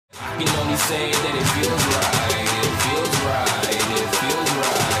can only say that it feels right. It feels right. It feels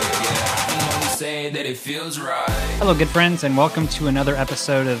right. Yeah, I can only say that it feels right. Hello, good friends, and welcome to another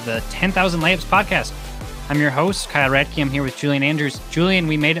episode of the 10,000 Layups podcast. I'm your host, Kyle Radke. I'm here with Julian Andrews. Julian,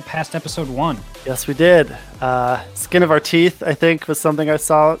 we made it past episode 1. Yes, we did. Skin of our teeth, I think, was something I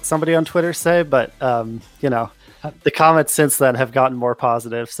saw somebody on Twitter say, but the comments since then have gotten more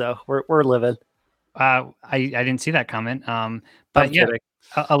positive, so we're living. I didn't see that comment, but yeah,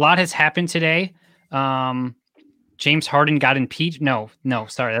 a lot has happened today. James Harden got impeached. No,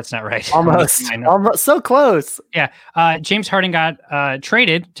 sorry, that's not right. Almost so close. Yeah, James Harden got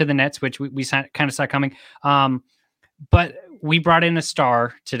traded to the Nets, which we kind of saw coming. But we brought in a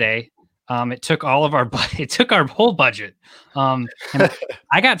star today. It took all of our it took our whole budget. And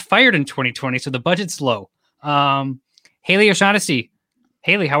I got fired in 2020, so the budget's low. Haley O'Shaughnessy.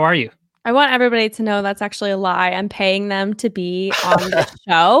 Haley, how are you? I want everybody to know that's actually a lie. I'm paying them to be on the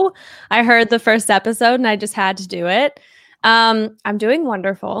show. I heard the first episode and I just had to do it. I'm doing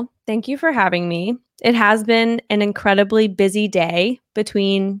wonderful. Thank you for having me. It has been an incredibly busy day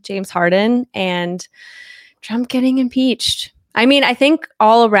between James Harden and Trump getting impeached. I mean, I think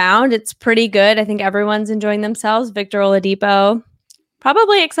all around it's pretty good. I think everyone's enjoying themselves. Victor Oladipo,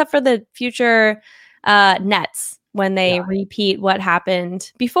 probably except for the future Nets, when they repeat what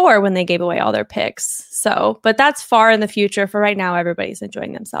happened before when they gave away all their picks. So, but that's far in the future. For right now, everybody's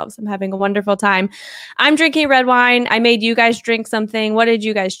enjoying themselves. I'm having a wonderful time. I'm drinking red wine. I made you guys drink something. What did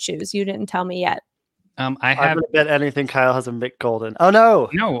you guys choose? You didn't tell me yet. I haven't bet anything. Kyle has a Mick Golden. Oh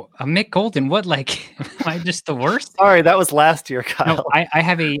no, a Mick Golden. What, like, am I just the worst? Sorry, that was last year, Kyle. No, I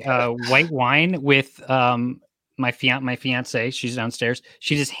have a white wine with my fiance. She's downstairs.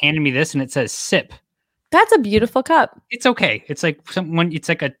 She just handed me this, and it says sip. That's a beautiful cup. It's okay. It's like it's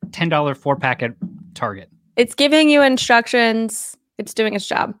like a $10 4-pack at Target. It's giving you instructions. It's doing its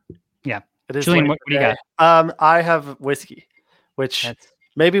job. Yeah. It is. Julian, what do you got? I have whiskey, which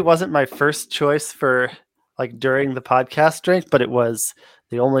maybe wasn't my first choice for like during the podcast drink, but it was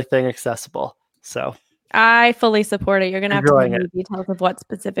the only thing accessible. So I fully support it. You're going to have to give me details of what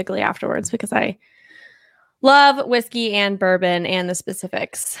specifically afterwards, because I love whiskey and bourbon and the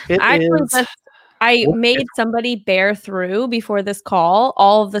specifics. I made somebody bear through before this call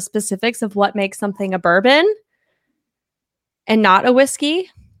all of the specifics of what makes something a bourbon and not a whiskey.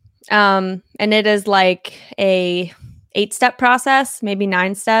 And it is like a 8-step process, maybe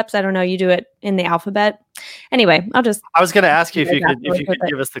 9 steps. I don't know. You do it in the alphabet. Anyway, I was going to ask you if you could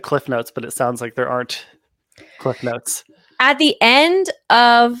give us the cliff notes, but it sounds like there aren't cliff notes. At the end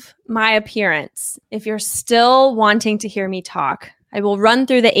of my appearance, if you're still wanting to hear me talk, I will run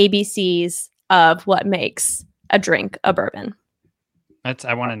through the ABCs of what makes a drink a bourbon.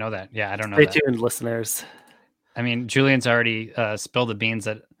 I want to know that. Yeah, I don't know. Stay tuned, listeners. I mean, Julian's already spilled the beans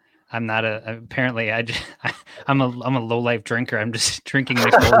that I'm not apparently I'm a low life drinker. I'm just drinking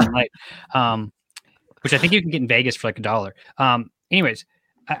this Golden Light, which I think you can get in Vegas for like $1. Anyways,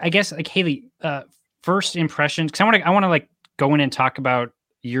 I guess like Haley, first impressions, because I want to like go in and talk about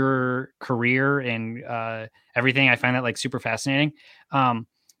your career and everything. I find that like super fascinating.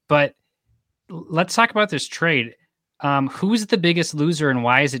 But let's talk about this trade. Who's the biggest loser and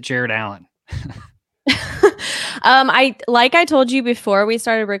why is it Jared Allen? I told you before we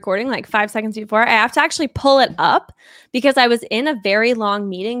started recording, like 5 seconds before, I have to actually pull it up because I was in a very long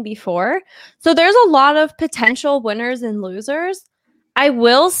meeting before. So there's a lot of potential winners and losers. I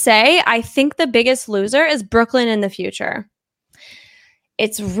will say, I think the biggest loser is Brooklyn in the future.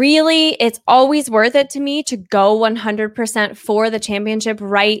 It's always worth it to me to go 100% for the championship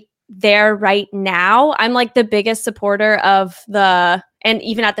right there, right now. I'm like the biggest supporter of and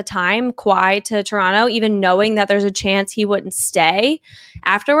even at the time, Kawhi to Toronto, even knowing that there's a chance he wouldn't stay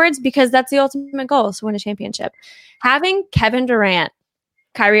afterwards, because that's the ultimate goal, is to win a championship. Having Kevin Durant,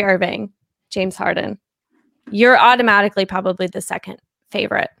 Kyrie Irving, James Harden, you're automatically probably the second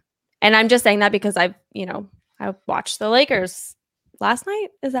favorite. And I'm just saying that because I watched the Lakers last night.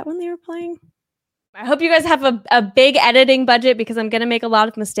 Is that when they were playing? I hope you guys have a big editing budget, because I'm going to make a lot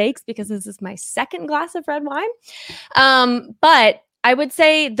of mistakes because this is my second glass of red wine. But I would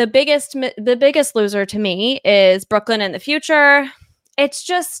say the biggest loser to me is Brooklyn in the future. It's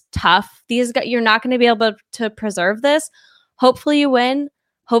just tough. These guys, you're not going to be able to preserve this. Hopefully you win.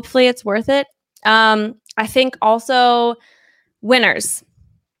 Hopefully it's worth it. I think also winners,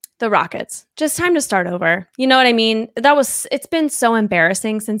 the Rockets. Just time to start over. You know what I mean? It's been so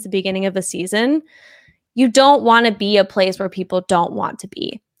embarrassing since the beginning of the season. You don't want to be a place where people don't want to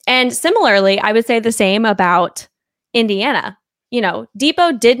be. And similarly, I would say the same about Indiana.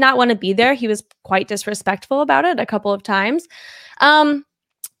 Depot did not want to be there. He was quite disrespectful about it a couple of times.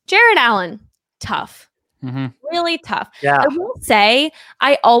 Jared Allen, tough. Mm-hmm. Really tough. Yeah. I will say,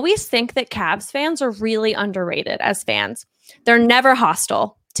 I always think that Cavs fans are really underrated as fans. They're never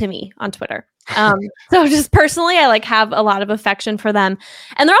hostile to me on Twitter. So just personally, I have a lot of affection for them.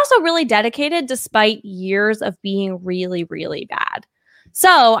 And they're also really dedicated despite years of being really, really bad.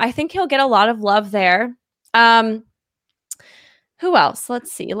 So I think he'll get a lot of love there. Who else?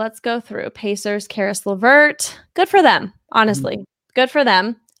 Let's see. Let's go through. Pacers, Karis LeVert. Good for them, honestly. Good for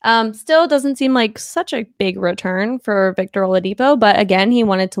them. Still doesn't seem like such a big return for Victor Oladipo, but again, he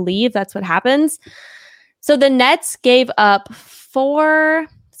wanted to leave. That's what happens. So the Nets gave up 4.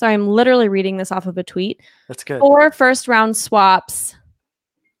 Sorry, I'm literally reading this off of a tweet. That's good. 4 first-round swaps.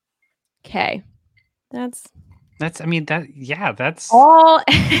 Okay. That's all.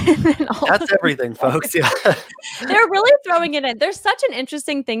 That's everything, folks. Yeah. They're really throwing it in. There's such an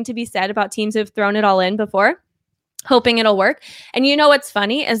interesting thing to be said about teams who've thrown it all in before, hoping it'll work. And you know what's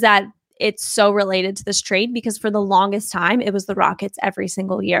funny is that it's so related to this trade because for the longest time, it was the Rockets every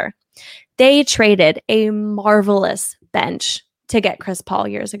single year. They traded a marvelous bench to get Chris Paul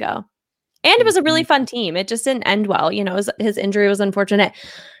years ago. And it was a really fun team. It just didn't end well. His injury was unfortunate.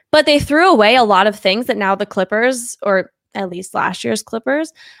 But they threw away a lot of things that now the Clippers, or at least last year's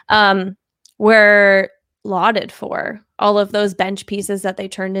Clippers, were lauded for. All of those bench pieces that they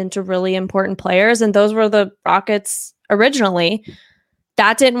turned into really important players. And those were the Rockets originally.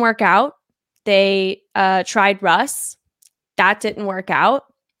 That didn't work out. They tried Russ. That didn't work out.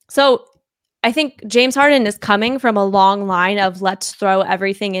 So I think James Harden is coming from a long line of let's throw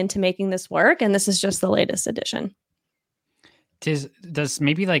everything into making this work. And this is just the latest addition. Does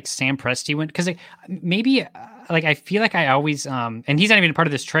maybe Sam Presti win? Because maybe I feel like I always and he's not even a part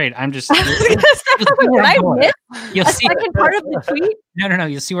of this trade. I'm just you'll see second part of the tweet. No.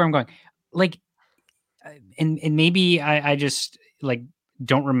 You'll see where I'm going. And maybe I just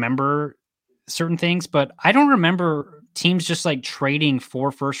don't remember certain things, but I don't remember teams just trading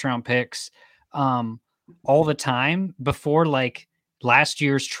 4 first-round picks all the time before last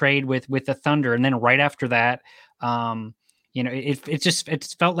year's trade with the Thunder, and then right after that.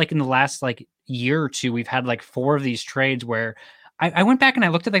 It felt like in the last year or two, we've had 4 of these trades where I went back and I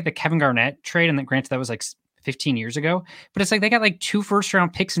looked at the Kevin Garnett trade, and then granted that was 15 years ago, but it's they got 2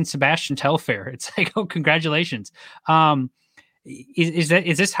 first-round picks in Sebastian Telfair. It's oh, congratulations. Is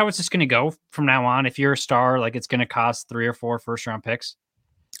this how it's just going to go from now on? If you're a star, it's going to cost 3 or 4 first-round picks.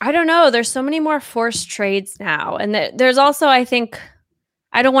 I don't know. There's so many more forced trades now, and there's also, I think,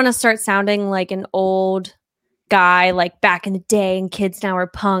 I don't want to start sounding like an old guy back in the day and kids now are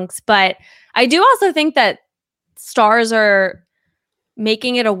punks, but I do also think that stars are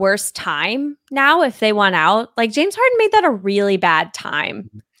making it a worse time now if they want out. James Harden made that a really bad time.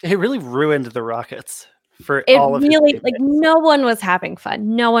 It really ruined the Rockets for it all of really his no one was having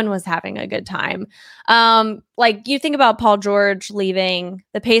fun. No one was having a good time. You think about Paul George leaving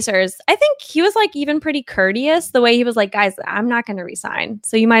the Pacers. I think he was even pretty courteous the way he was guys, I'm not going to resign.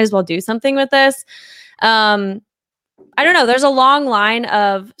 So you might as well do something with this. I don't know. There's a long line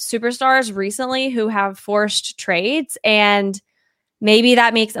of superstars recently who have forced trades, and maybe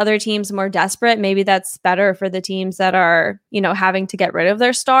that makes other teams more desperate. Maybe that's better for the teams that are, having to get rid of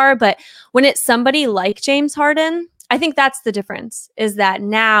their star. But when it's somebody like James Harden, I think that's the difference, is that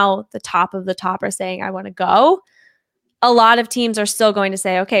now the top of the top are saying, I want to go. A lot of teams are still going to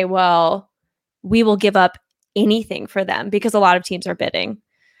say, okay, well, we will give up anything for them, because a lot of teams are bidding.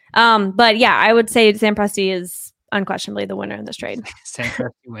 But yeah, I would say Sam Presti is unquestionably the winner in this trade. Sam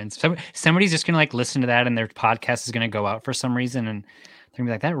Presti wins. Somebody's just going to listen to that, and their podcast is going to go out for some reason, and they're going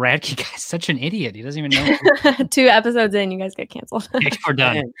to be that Radke guy's such an idiot. He doesn't even know. 2 episodes in, you guys get canceled. We're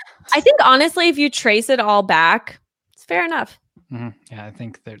done. I think honestly, if you trace it all back, it's fair enough. Mm-hmm. Yeah, I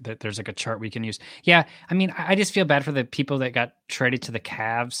think there's a chart we can use. Yeah, I mean, I just feel bad for the people that got traded to the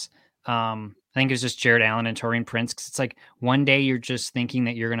Cavs. I think it was just Jared Allen and Taurean Prince, because it's one day you're just thinking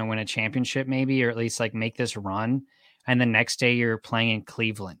that you're going to win a championship maybe, or at least make this run. And the next day you're playing in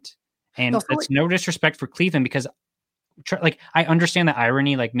Cleveland. And it's no disrespect for Cleveland, because I understand the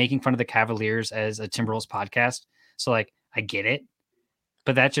irony, making fun of the Cavaliers as a Timberwolves podcast. So I get it,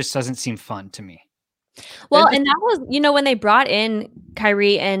 but that just doesn't seem fun to me. Well, and that was, when they brought in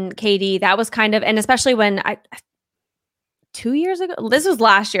Kyrie and KD, that was kind of, and especially when 2 years ago, this was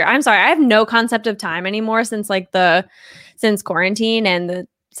last year. I'm sorry, I have no concept of time anymore since since quarantine and the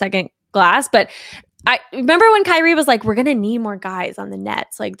second glass. But I remember when Kyrie was we're going to need more guys on the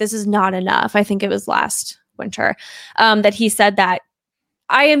Nets. This is not enough. I think it was last winter that he said that.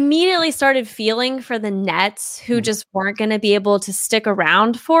 I immediately started feeling for the Nets who just weren't going to be able to stick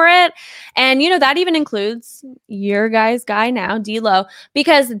around for it. And, that even includes your guys' guy now, D'Lo,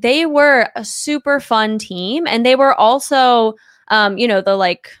 because they were a super fun team. And they were also, the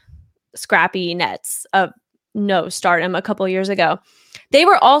like scrappy Nets of no stardom a couple years ago. They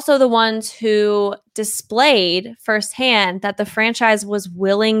were also the ones who displayed firsthand that the franchise was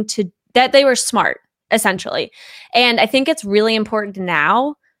willing to, that they were smart, essentially. And I think it's really important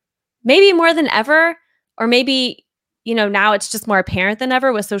now, maybe more than ever, or maybe, now it's just more apparent than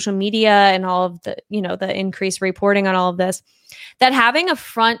ever with social media and all of the, the increased reporting on all of this, that having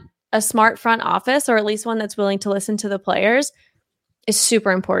a smart front office, or at least one that's willing to listen to the players, is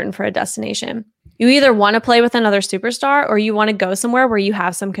super important for a destination. You either want to play with another superstar, or you want to go somewhere where you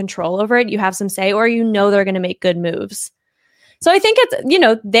have some control over it, you have some say, or they're going to make good moves. So I think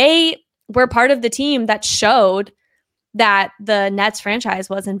it's, they were part of the team that showed that the Nets franchise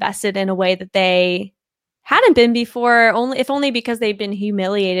was invested in a way that they hadn't been before, only because they've been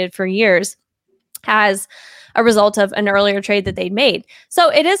humiliated for years as a result of an earlier trade that they'd made.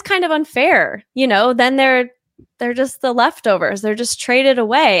 So it is kind of unfair, then they're just the leftovers. They're just traded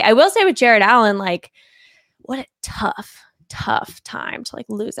away. I will say with Jared Allen, like, what a tough time to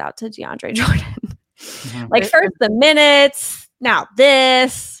lose out to DeAndre Jordan. First the minutes, now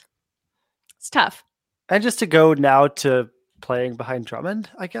this. It's tough. And just to go now to playing behind Drummond,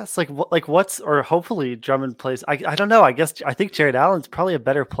 I guess, or hopefully Drummond plays. I don't know. I think Jared Allen's probably a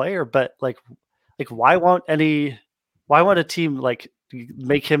better player, but why won't a team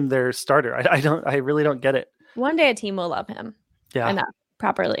make him their starter? I really don't get it. One day a team will love him. Yeah. Enough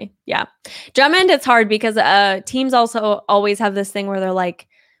properly. Yeah. Drummond, it's hard because teams also always have this thing where they're like,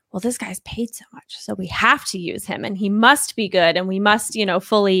 well, this guy's paid so much, so we have to use him and he must be good and we must,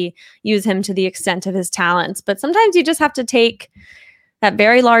 fully use him to the extent of his talents. But sometimes you just have to take that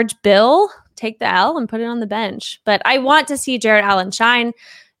very large bill, take the L and put it on the bench. But I want to see Jared Allen shine.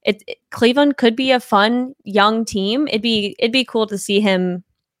 Cleveland could be a fun young team. It'd be cool to see him.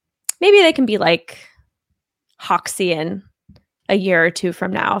 Maybe they can be like Hawksian a year or two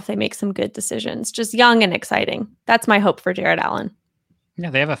from now if they make some good decisions. Just young and exciting. That's my hope for Jared Allen. Yeah,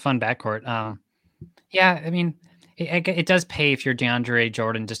 they have a fun backcourt. I mean, it does pay if you're DeAndre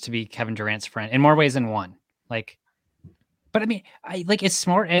Jordan just to be Kevin Durant's friend in more ways than one. But I mean, as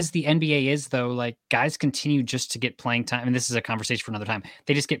smart as the NBA is, though, guys continue just to get playing time. And this is a conversation for another time.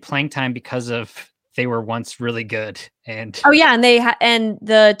 They just get playing time because of they were once really good. And and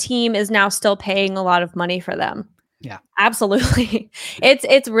the team is now still paying a lot of money for them. Yeah, absolutely.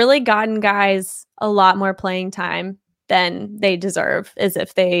 It's really gotten guys a lot more playing time than they deserve, as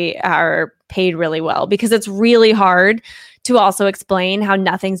if they are paid really well, because it's really hard to also explain how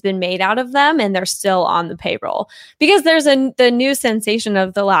nothing's been made out of them and they're still on the payroll, because there's the new sensation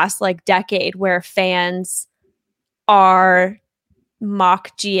of the last decade where fans are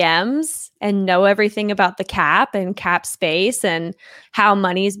mock GMs and know everything about the cap and cap space and how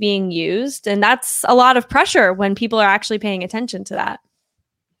money's being used. And that's a lot of pressure when people are actually paying attention to that.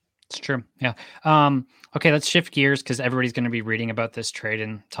 It's true. Yeah. Okay, let's shift gears because everybody's going to be reading about this trade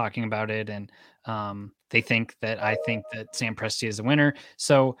and talking about it. And I think that Sam Presti is a winner.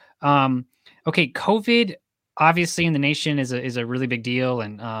 So, okay, COVID obviously in the nation is a really big deal.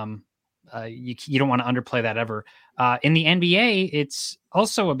 And you don't want to underplay that ever. In the NBA, it's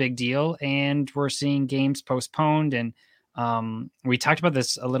also a big deal. And we're seeing games postponed. And we talked about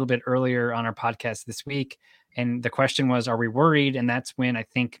this a little bit earlier on our podcast this week. And the question was, are we worried? And that's when I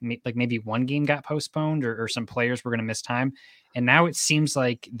think maybe one game got postponed or some players were going to miss time. And now it seems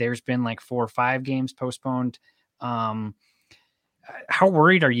like there's been 4 or 5 games postponed. How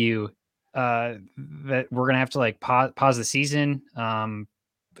worried are you that we're going to have to pause the season?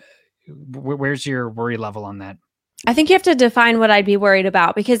 Where's your worry level on that? I think you have to define what I'd be worried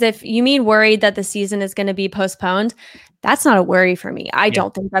about, because if you mean worried that the season is going to be postponed, that's not a worry for me. I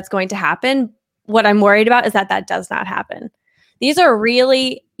don't think that's going to happen. What I'm worried about is that does not happen. These are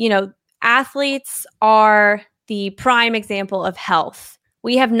really, athletes are the prime example of health.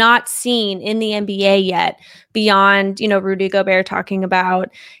 We have not seen in the NBA yet beyond, Rudy Gobert talking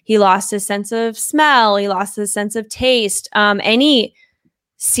about he lost his sense of smell, he lost his sense of taste, any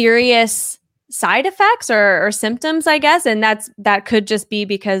serious side effects or symptoms, I guess. And that could just be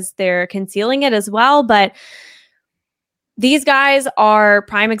because they're concealing it as well. But these guys are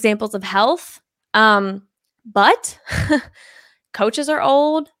prime examples of health. But coaches are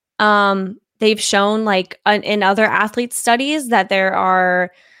old. They've shown in other athlete studies that there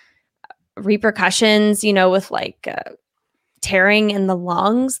are repercussions, with tearing in the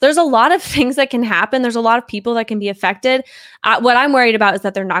lungs. There's a lot of things that can happen. There's a lot of people that can be affected. What I'm worried about is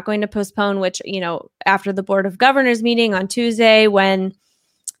that they're not going to postpone, which, after the Board of Governors meeting on Tuesday, when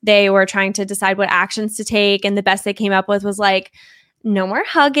they were trying to decide what actions to take, and the best they came up with was like, no more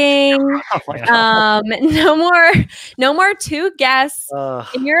hugging, Oh my God. no more two guests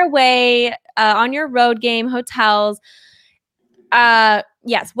in your away, on your road game, hotels.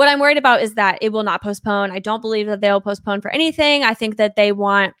 Yes, what I'm worried about is that it will not postpone. I don't believe that they'll postpone for anything. I think that they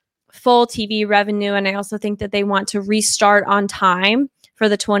want full TV revenue, and I also think that they want to restart on time for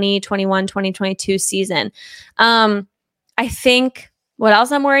the 2021-2022 season. I think what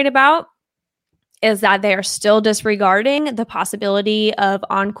else I'm worried about is that they are still disregarding the possibility of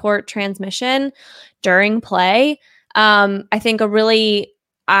on-court transmission during play. I think a really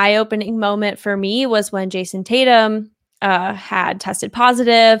eye-opening moment for me was when Jason Tatum had tested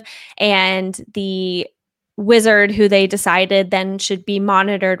positive, and the wizard who they decided then should be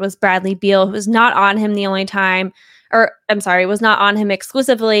monitored was Bradley Beal, who was not on him was not on him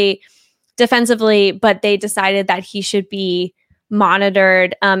exclusively defensively, but they decided that he should be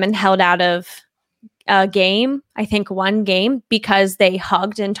monitored and held out of a game, I think one game, because they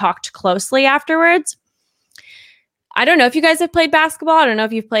hugged and talked closely afterwards. I don't know if you guys have played basketball. I don't know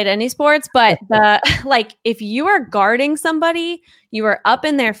if you've played any sports, but if you are guarding somebody, you are up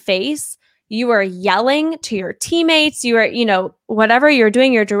in their face, you are yelling to your teammates, you are, whatever you're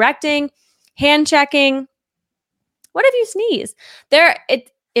doing, you're directing, hand checking. What if you sneeze?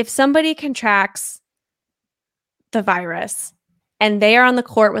 If somebody contracts the virus and they are on the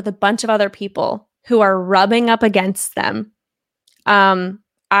court with a bunch of other people who are rubbing up against them,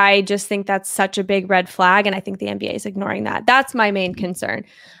 I just think that's such a big red flag, and I think the NBA is ignoring that. That's my main concern.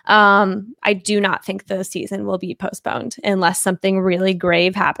 I do not think the season will be postponed unless something really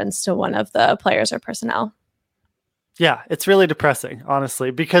grave happens to one of the players or personnel. Yeah, it's really depressing,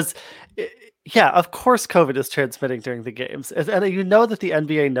 honestly, because of course COVID is transmitting during the games. And that the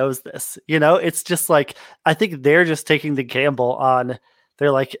NBA knows this. It's just like, I think they're just taking the gamble on,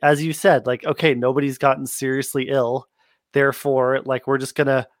 they're like, as you said, like, okay, nobody's gotten seriously ill. Therefore, like, we're just going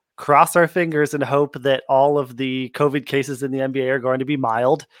to cross our fingers and hope that all of the COVID cases in the NBA are going to be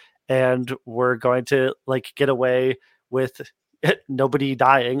mild, and we're going to get away with nobody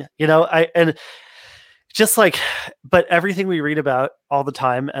dying, but everything we read about all the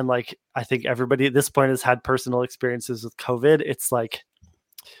time, and I think everybody at this point has had personal experiences with COVID. It's like,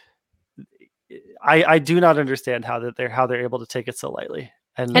 I do not understand how they're able to take it so lightly.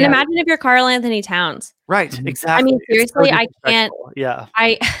 And imagine if you're Karl Anthony Towns. Right, exactly. I mean, seriously, so I can't. Yeah.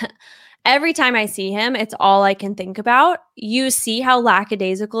 Every time I see him, it's all I can think about. You see how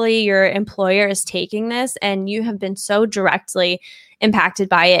lackadaisically your employer is taking this, and you have been so directly impacted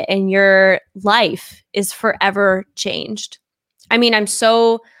by it, and your life is forever changed. I mean, I'm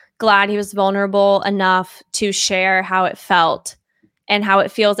so glad he was vulnerable enough to share how it felt and how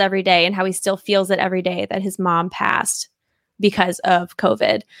it feels every day, and how he still feels it every day that his mom passed because of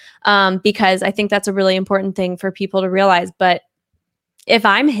COVID. Because I think that's a really important thing for people to realize. But if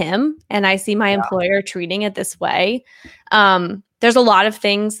I'm him and I see my employer treating it this way, there's a lot of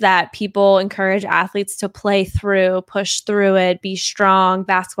things that people encourage athletes to play through, push through it, be strong.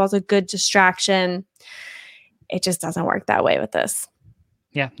 Basketball's a good distraction. It just doesn't work that way with this.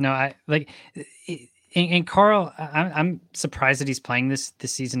 Yeah, no, I like, and Karl, I'm surprised that he's playing this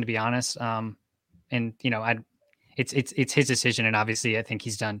season, to be honest. It's his decision, and obviously I think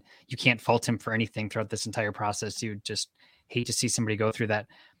he's done. You can't fault him for anything throughout this entire process. You just hate to see somebody go through that.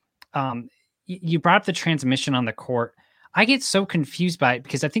 You brought up the transmission on the court. I get so confused by it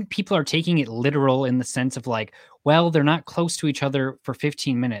because I think people are taking it literal in the sense of like, well, they're not close to each other for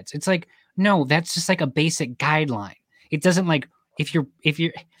 15 minutes. It's like, no, that's just like a basic guideline. It doesn't like, if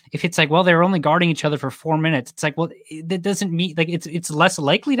it's like, well, they're only guarding each other for 4 minutes. It's like, well, that doesn't mean like it's less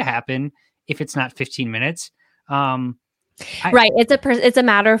likely to happen if it's not 15 minutes. Right. It's a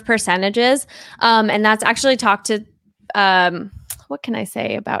matter of percentages. And that's actually talked to, what can I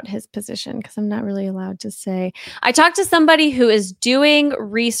say about his position? Because I'm not really allowed to say. I talked to somebody who is doing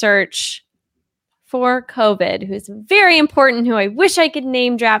research for COVID, who's very important, who I wish I could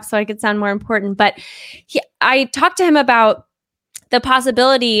name drop so I could sound more important. But I talked to him about the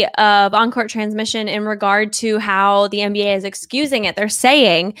possibility of on-court transmission in regard to how the NBA is excusing it. They're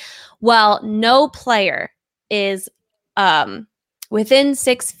saying, well, no player is within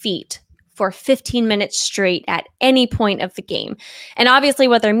 6 feet for 15 minutes straight at any point of the game. And obviously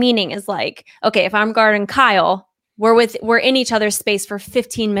what they're meaning is like, okay, if I'm guarding Kyle, we're in each other's space for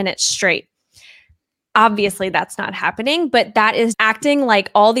 15 minutes straight. Obviously that's not happening, but that is acting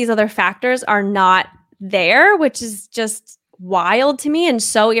like all these other factors are not there, which is just wild to me and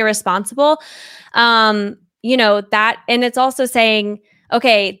so irresponsible. That, and it's also saying,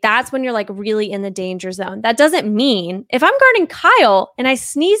 okay, that's when you're like really in the danger zone. That doesn't mean if I'm guarding Kyle and I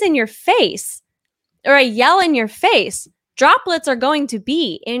sneeze in your face or I yell in your face, droplets are going to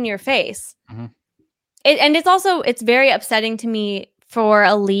be in your face. Mm-hmm. It's very upsetting to me for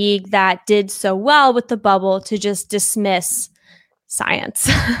a league that did so well with the bubble to just dismiss science.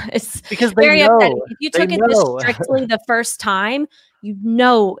 It's because very upsetting. If you took it this strictly the first time,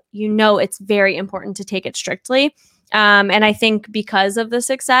 it's very important to take it strictly. And I think because of the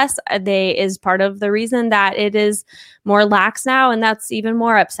success, is part of the reason that it is more lax now, and that's even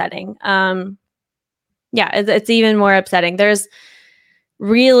more upsetting. It's even more upsetting. There's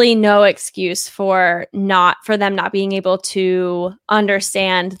really no excuse for them not being able to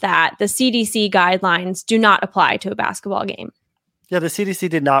understand that the CDC guidelines do not apply to a basketball game. Yeah, the CDC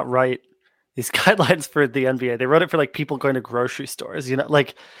did not write these guidelines for the NBA. They wrote it for like people going to grocery stores,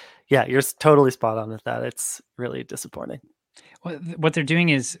 yeah, you're totally spot on with that. It's really disappointing. Well, what they're doing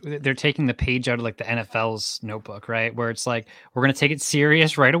is they're taking the page out of like the NFL's notebook, right? Where it's like, we're going to take it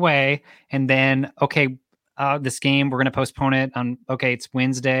serious right away. And then, okay, this game, we're going to postpone it on, okay, it's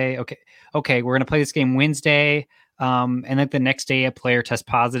Wednesday. Okay, we're going to play this game Wednesday. And then the next day a player tests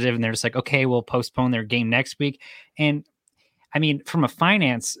positive and they're just like, okay, we'll postpone their game next week. And I mean, from a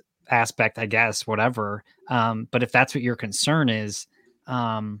finance aspect, I guess, whatever. But if that's what your concern is,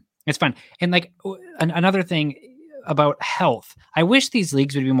 it's fine. And like another thing about health, I wish these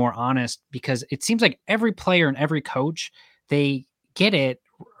leagues would be more honest, because it seems like every player and every coach, they get it,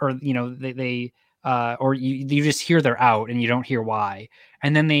 or, or you just hear they're out and you don't hear why.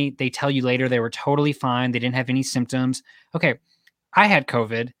 And then they tell you later they were totally fine. They didn't have any symptoms. Okay. I had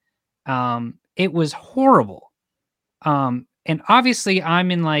COVID. It was horrible. And obviously I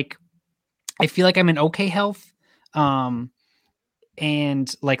feel like I'm in okay health.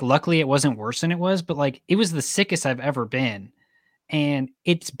 And like, luckily it wasn't worse than it was, but like, it was the sickest I've ever been. And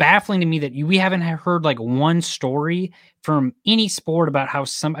it's baffling to me that we haven't heard like one story from any sport about how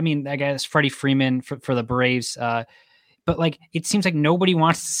I guess Freddie Freeman for the Braves, but like, it seems like nobody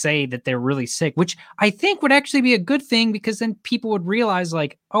wants to say that they're really sick, which I think would actually be a good thing, because then people would realize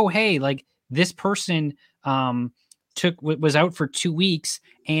like, oh, hey, like this person, was out for 2 weeks,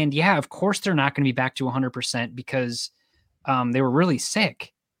 and yeah, of course they're not going to be back to 100% because they were really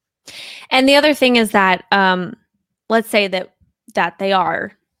sick. And the other thing is that let's say that they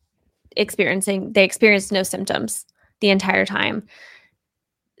are experienced no symptoms the entire time.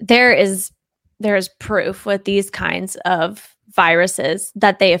 There is proof with these kinds of viruses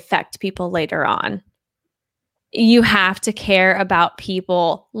that they affect people later on. You have to care about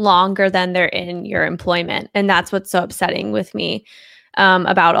people longer than they're in your employment. And that's what's so upsetting with me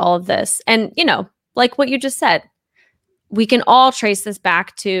about all of this. And, like what you just said, we can all trace this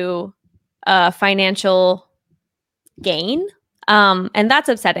back to financial gain. And that's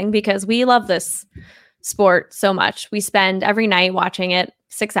upsetting because we love this sport so much. We spend every night watching it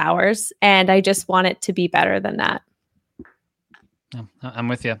 6 hours, and I just want it to be better than that. I'm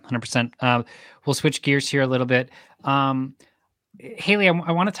with you 100%. We'll switch gears here a little bit. Haley,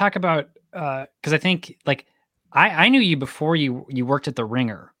 I want to talk about, because I think like I knew you before you worked at the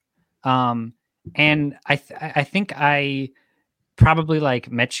Ringer. And I think I probably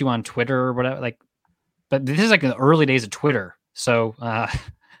like met you on Twitter or whatever, like, but this is like the early days of Twitter. So,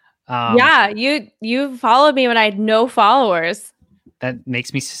 yeah, you followed me when I had no followers. That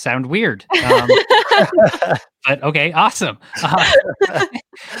makes me sound weird. But okay, awesome.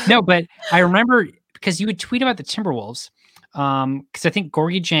 No, but I remember because you would tweet about the Timberwolves. Because I think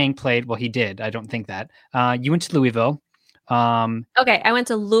Gorgie Jang played. Well, he did. I don't think that. You went to Louisville. Okay, I went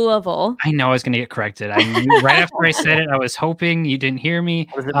to Louisville. I know I was going to get corrected. I knew right after I said it, I was hoping you didn't hear me.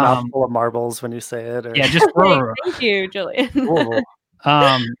 Was it mouthful of marbles when you say it? Or? Yeah, just thank you, Julian.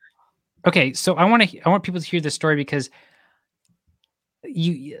 Okay, so I want people to hear this story because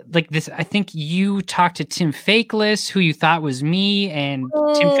you like this. I think you talked to Tim Fakeless, who you thought was me, and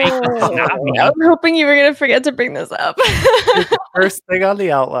Tim Fakeless is not me. I'm hoping you were going to forget to bring this up. First thing on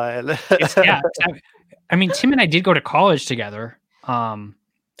the outline. Yeah. I mean, Tim and I did go to college together. Oh,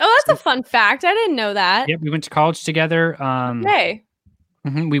 that's a fun fact. I didn't know that. Yeah, we went to college together. Okay.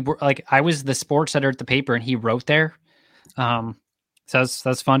 We were like, I was the sports editor at the paper, and he wrote there. So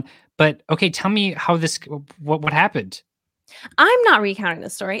that's fun. But okay, tell me how what happened. I'm not recounting the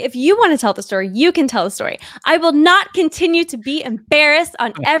story. If you want to tell the story, you can tell the story. I will not continue to be embarrassed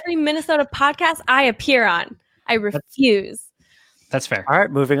on every Minnesota podcast I appear on. I refuse. That's fair. All right,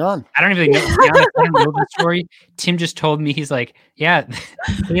 moving on. I don't even know. To be honest, I don't know the story. Tim just told me, he's like, yeah,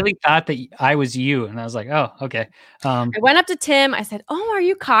 Haley thought that I was you. And I was like, oh, okay. I went up to Tim. I said, "Oh, are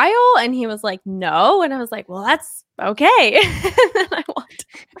you Kyle?" And he was like, "No." And I was like, "Well, that's okay." I walked.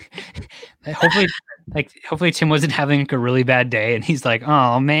 Hopefully Tim wasn't having a really bad day. And he's like,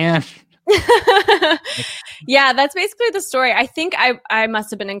 oh, man. Yeah, that's basically the story. I think I must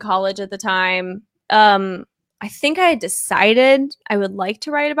have been in college at the time. I think I had decided I would like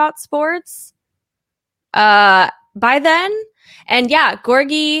to write about sports by then. And yeah,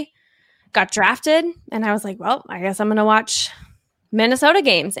 Gorgie got drafted and I was like, well, I guess I'm going to watch Minnesota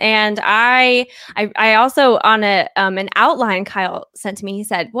games. And I also on an outline Kyle sent to me, he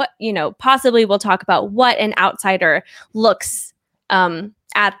said, what, possibly we'll talk about what an outsider looks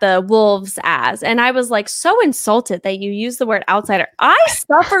at the Wolves as. And I was like so insulted that you use the word outsider. I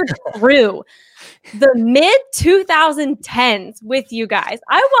suffered through the mid 2010s with you guys.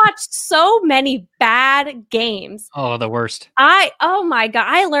 I watched so many bad games. Oh, the worst. Oh my God.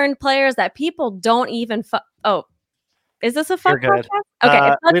 I learned players that people don't even is this a fuck podcast?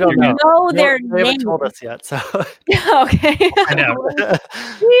 Okay, we don't know their they haven't name. told us yet. So okay. I know.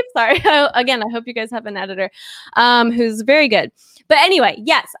 Sorry. Again, I hope you guys have an editor who's very good. But anyway,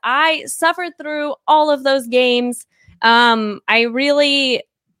 yes, I suffered through all of those games. I really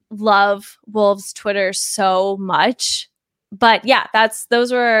love Wolves Twitter so much. But yeah,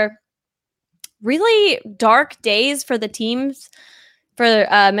 those were really dark days for the teams for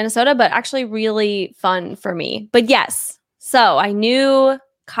Minnesota, but actually really fun for me. But yes, so I knew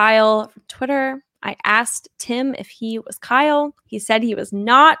Kyle from Twitter. I asked Tim if he was Kyle. He said he was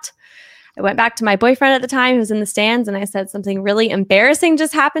not. I went back to my boyfriend at the time who was in the stands and I said something really embarrassing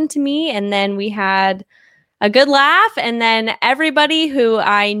just happened to me. And then we had a good laugh. And then everybody who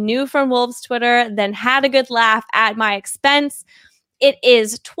I knew from Wolves Twitter then had a good laugh at my expense. It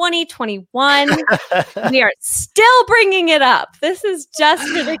is 2021. We are still bringing it up. This is just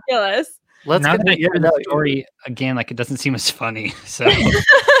ridiculous. Let's now get that I hear the the story again, like it doesn't seem as funny. So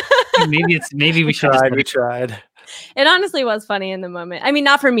maybe we should. We tried. It honestly was funny in the moment. I mean,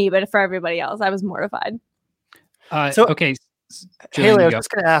 not for me, but for everybody else. I was mortified. Okay. Haley, I was just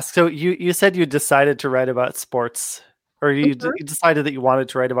going to ask. So you said you decided to write about sports, or you decided that you wanted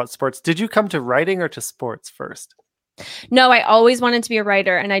to write about sports. Did you come to writing or to sports first? No, I always wanted to be a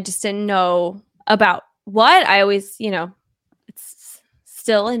writer and I just didn't know about what. I always, it's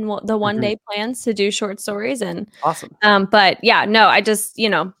still in the one day plans to do short stories and awesome. But yeah, no, I just,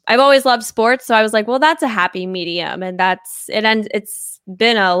 I've always loved sports. So I was like, well, that's a happy medium and it's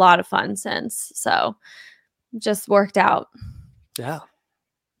been a lot of fun since. So just worked out. Yeah.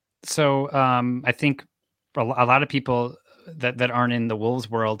 So I think a lot of people that aren't in the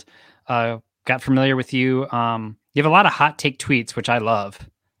Wolves world got familiar with you. You have a lot of hot take tweets, which I love.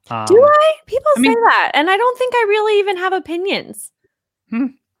 Do I? People say that. And I don't think I really even have opinions.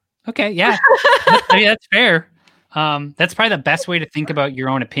 Okay. Yeah. I mean, that's fair. That's probably the best way to think about your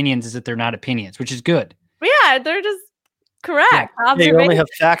own opinions is that they're not opinions, which is good. Yeah. They're just correct. Yeah, you only have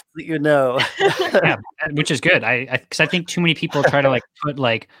facts that you know. Yeah, which is good. Because I think too many people try to put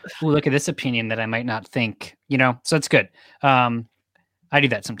oh, look at this opinion that I might not think, so it's good. I do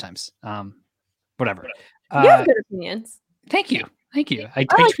that sometimes. Whatever. You have good opinions. Thank you. I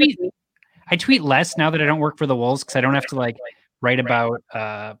tweet less now that I don't work for the Wolves because I don't have to write about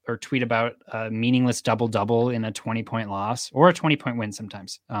or tweet about a meaningless double in a 20-point loss or a 20-point win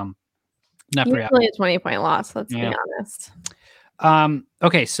sometimes. Not very often. Usually a 20-point loss. Let's be honest.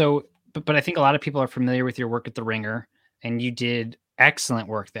 Okay, so but I think a lot of people are familiar with your work at the Ringer, and you did excellent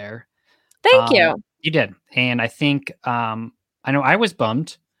work there. Thank you. You did, and I think I know I was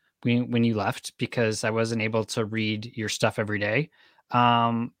bummed when you left because I wasn't able to read your stuff every day.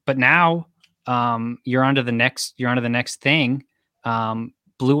 But now you're onto the next thing.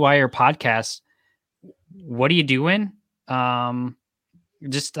 Blue Wire podcast. What are you doing?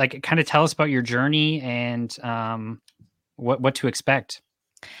 Just kind of tell us about your journey and what to expect.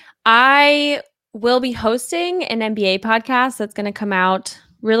 I will be hosting an NBA podcast that's going to come out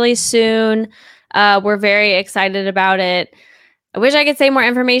really soon. We're very excited about it. I wish I could say more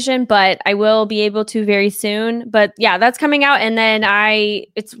information, but I will be able to very soon. But yeah, that's coming out. And then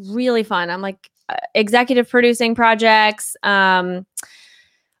it's really fun. I'm executive producing projects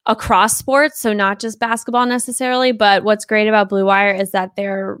across sports. So not just basketball necessarily, but what's great about Blue Wire is that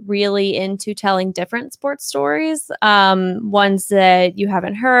they're really into telling different sports stories. Ones that you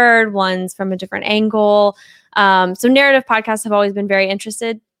haven't heard, ones from a different angle. So narrative podcasts have always been very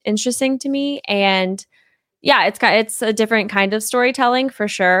interesting to me. And yeah, it's a different kind of storytelling for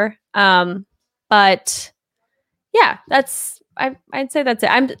sure. But yeah, I'd say that's it.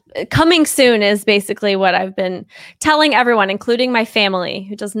 I'm coming soon is basically what I've been telling everyone, including my family,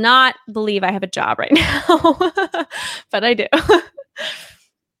 who does not believe I have a job right now, but I do.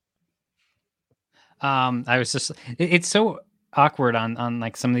 I was just it's so awkward on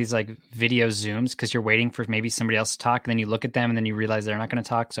like some of these like video Zooms because you're waiting for maybe somebody else to talk and then you look at them and then you realize they're not going to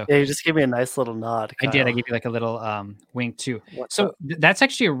talk. So Yeah, you just gave me a nice little nod. I did. I Kyle. gave you like a little wink too. What's So up? that's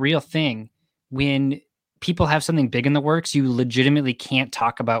actually a real thing. When people have something big in the works, you legitimately can't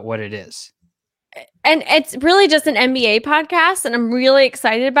talk about what it is. And it's really just an NBA podcast, and I'm really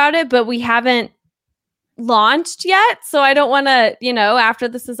excited about it, but we haven't launched yet. So I don't want to, after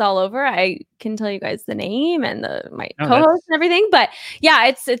this is all over, I can tell you guys the name and my co-host and everything. But yeah,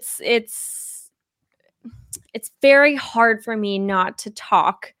 it's very hard for me not to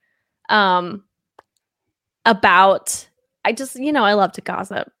talk about. I just, I love to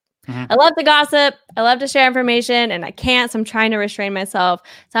gossip. I love to gossip. I love to share information, and I can't. So I'm trying to restrain myself.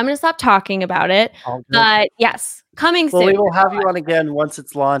 So I'm going to stop talking about it. But yes, coming soon. Well, we will have you on again once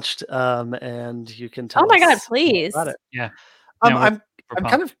it's launched, and you can tell. Oh my God, us please! about it. Yeah. I'm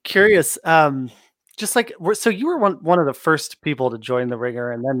kind of curious. Just like so, you were one of the first people to join the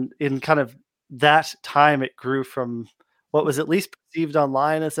Ringer, and then in kind of that time, it grew from what was at least perceived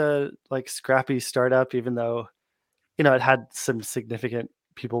online as a like scrappy startup, even though it had some significant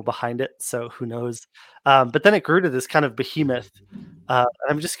people behind it, so who knows, but then it grew to this kind of behemoth.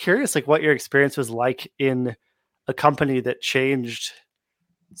 I'm just curious like what your experience was like in a company that changed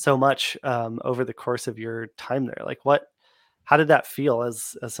so much over the course of your time there. Like how did that feel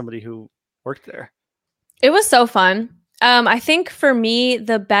as somebody who worked there? It was so fun. I think for me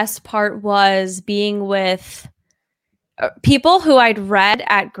the best part was being with people who I'd read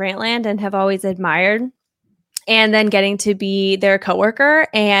at Grantland and have always admired, and then getting to be their coworker.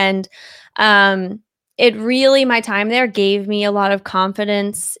 And it really, my time there gave me a lot of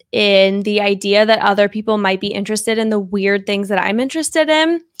confidence in the idea that other people might be interested in the weird things that I'm interested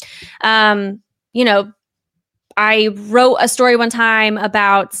in. I wrote a story one time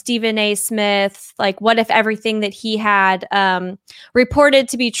about Stephen A. Smith, like what if everything that he had reported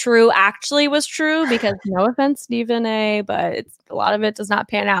to be true actually was true, because no offense, Stephen A., but a lot of it does not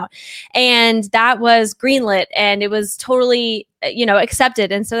pan out. And that was greenlit, and it was totally,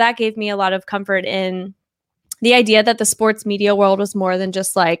 accepted. And so that gave me a lot of comfort in the idea that the sports media world was more than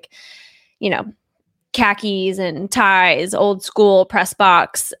just like, khakis and ties, old school press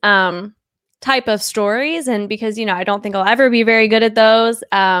box type of stories. And because, I don't think I'll ever be very good at those.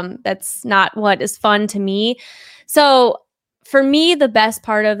 That's not what is fun to me. So for me, the best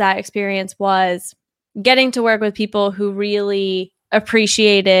part of that experience was getting to work with people who really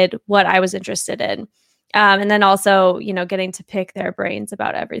appreciated what I was interested in. And then also, getting to pick their brains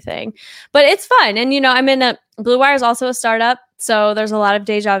about everything. But it's fun. And, I'm in Blue Wire is also a startup. So there's a lot of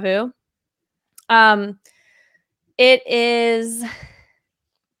deja vu. It is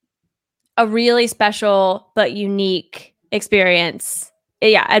a really special but unique experience.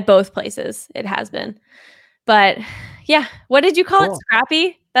 Yeah, at both places it has been. But yeah, what did you call it?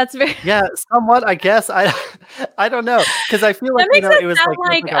 Scrappy? That's very somewhat, I guess. I don't know, because I feel like it was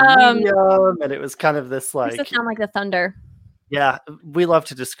like a medium, and it was kind of this like makes it sound like the Thunder. Yeah, we love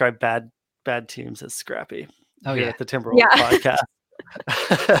to describe bad teams as scrappy. Oh yeah, at the Timberwolves podcast.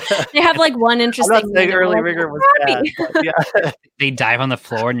 They have like one interesting. I'm not saying early Ringer was bad, but yeah. They dive on the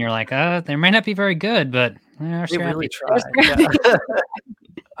floor, and you're like, they might not be very good, but they really try.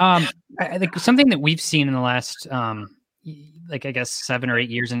 I think something that we've seen in the last, like I guess 7 or 8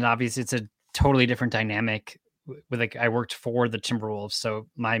 years, and obviously it's a totally different dynamic. With like I worked for the Timberwolves, so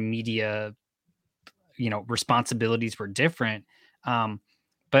my media, responsibilities were different.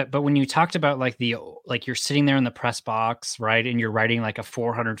 But when you talked about like you're sitting there in the press box, right, and you're writing like a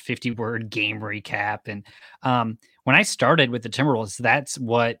 450 word game recap, and when I started with the Timberwolves, that's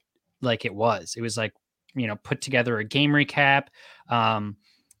what like it was. It was like put together a game recap.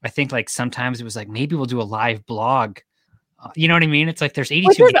 I think like sometimes it was like maybe we'll do a live blog. You know what I mean? It's like there's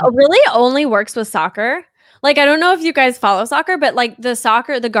 82. Which really only works with soccer. Like I don't know if you guys follow soccer, but like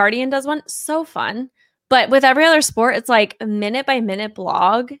the Guardian does one, so fun. But with every other sport, it's like a minute by minute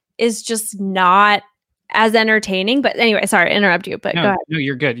blog is just not as entertaining. But anyway, sorry to interrupt you, but go ahead. No,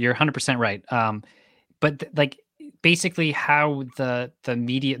 you're good. You're 100% right. But like basically how the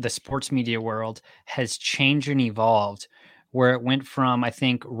media, the sports media world has changed and evolved, where it went from, I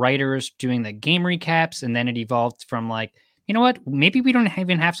think, writers doing the game recaps, and then it evolved from like, you know what, maybe we don't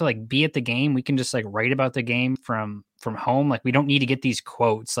even have to like be at the game. We can just like write about the game from home. Like we don't need to get these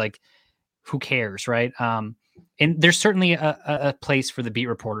quotes. Like, who cares, right? and there's certainly a place for the beat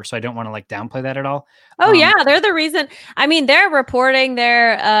reporter, so I don't want to like downplay that at all. Oh yeah, they're the reason. I mean, their reporting,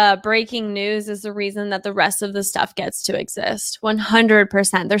 their breaking news is the reason that the rest of the stuff gets to exist.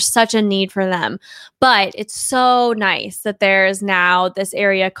 100%. There's such a need for them. But it's so nice that there's now this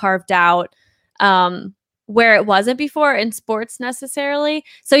area carved out where it wasn't before in sports necessarily.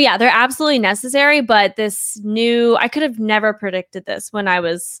 So yeah, they're absolutely necessary, but I could have never predicted this when I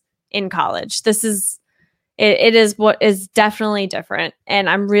was in college. It is what is definitely different. And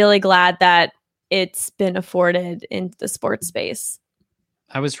I'm really glad that it's been afforded in the sports space.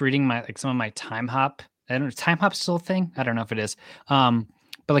 I was reading some of my Time Hop. I don't know, Time Hop's still a thing? I don't know if it is. But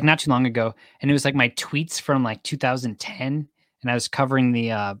like not too long ago. And it was like my tweets from like 2010. And I was covering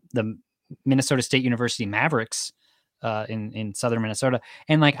the Minnesota State University Mavericks in southern Minnesota.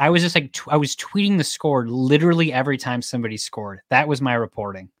 And like, I was just like, I was tweeting the score literally every time somebody scored. That was my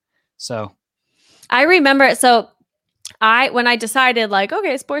reporting. So I remember it. So when I decided like,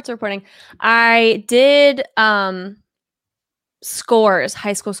 okay, sports reporting, I did high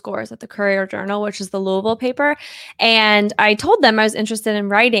school scores at the Courier Journal, which is the Louisville paper. And I told them I was interested in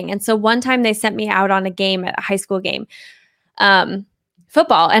writing. And so one time they sent me out on a high school game,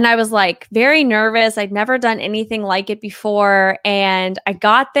 football. And I was like very nervous. I'd never done anything like it before. And I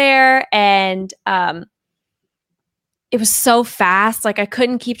got there and, it was so fast. Like I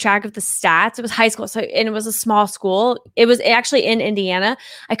couldn't keep track of the stats. It was high school. And it was a small school. It was actually in Indiana.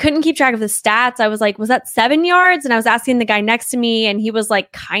 I couldn't keep track of the stats. I was like, was that 7 yards? And I was asking the guy next to me and he was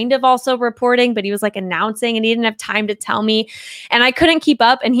like kind of also reporting, but he was like announcing and he didn't have time to tell me. And I couldn't keep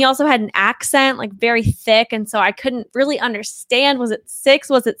up. And he also had an accent, like very thick. And so I couldn't really understand. Was it 6?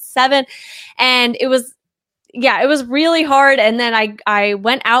 Was it 7? And it was really hard. And then I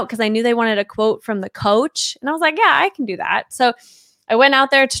went out because I knew they wanted a quote from the coach. And I was like, yeah, I can do that. So I went out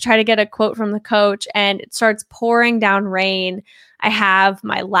there to try to get a quote from the coach and it starts pouring down rain. I have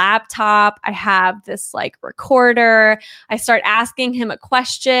my laptop. I have this like recorder. I start asking him a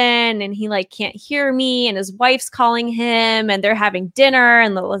question and he like can't hear me and his wife's calling him and they're having dinner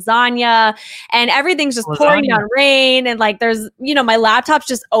and the lasagna and everything's just pouring down rain. And like, there's, my laptop's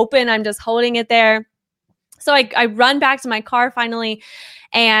just open. I'm just holding it there. So I run back to my car finally,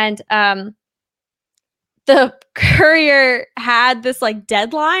 and the courier had this like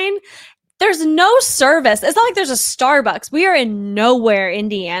deadline. There's no service. It's not like there's a Starbucks. We are in nowhere,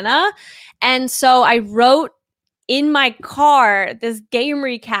 Indiana. And so I wrote in my car this game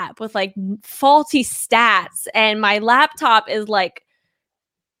recap with like faulty stats, and my laptop is like,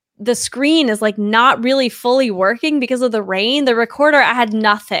 the screen is like not really fully working because of the rain. The recorder, I had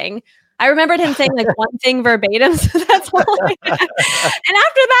nothing. I remembered him saying like one thing verbatim. So that's all I had. And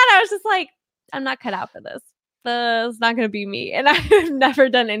after that, I was just like, I'm not cut out for this. It's not going to be me. And I've never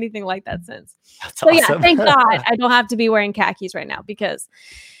done anything like that since. That's awesome. Yeah, thank God I don't have to be wearing khakis right now because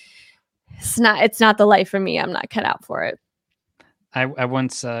it's not the life for me. I'm not cut out for it. I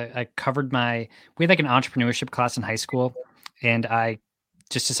once, I covered we had like an entrepreneurship class in high school and I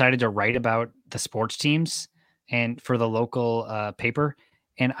just decided to write about the sports teams and for the local paper.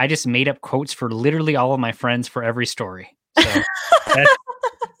 And I just made up quotes for literally all of my friends for every story. So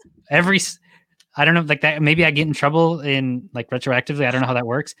I don't know, like that. Maybe I get in trouble in like retroactively. I don't know how that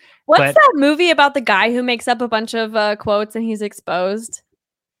works. What's that movie about the guy who makes up a bunch of quotes and he's exposed?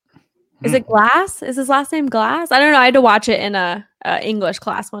 Is it Glass? Is his last name Glass? I don't know. I had to watch it in a English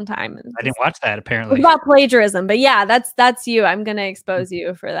class one time. I didn't watch that apparently. It's about plagiarism, but yeah, that's you. I'm gonna expose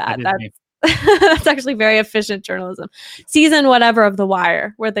you for that. That's actually very efficient journalism. Season whatever of The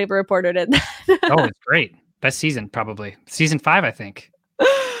Wire, where they've reported it. Oh, it's great. Best season, probably. Season 5, I think.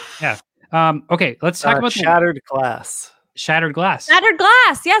 Yeah. Okay, let's talk about Shattered Glass. Shattered Glass. Shattered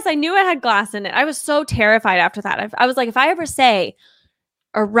Glass. Yes, I knew it had glass in it. I was so terrified after that. I was like, if I ever say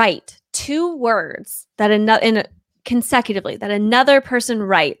or write 2 words that consecutively that another person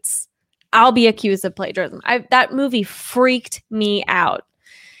writes, I'll be accused of plagiarism. That movie freaked me out.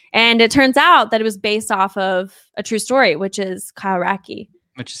 And it turns out that it was based off of a true story, which is Kyle Racky.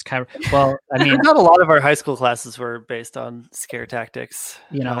 Well, I mean, not a lot of our high school classes were based on scare tactics.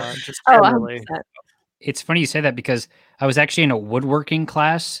 Just generally. It's funny you say that because I was actually in a woodworking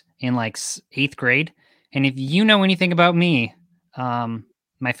class in like 8th grade. And if you know anything about me,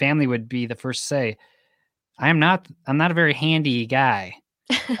 my family would be the first to say, I'm not a very handy guy.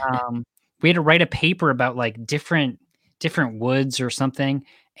 We had to write a paper about like different woods or something.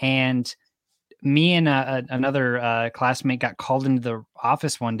 And me and another classmate got called into the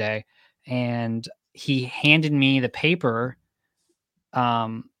office one day and he handed me the paper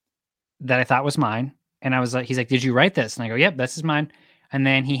that I thought was mine. And I was like, he's like, did you write this? And I go, yep, this is mine. And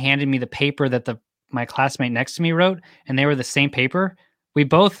then he handed me the paper that the my classmate next to me wrote, and they were the same paper. We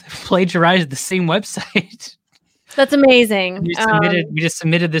both plagiarized the same website. That's amazing. We just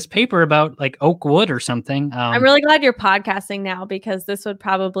submitted this paper about like oak wood or something. I'm really glad you're podcasting now, because this would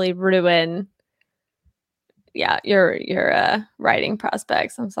probably ruin your writing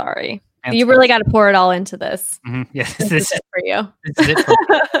prospects. I'm sorry. You really got to pour it all into this. Yes, this is it for you. This is it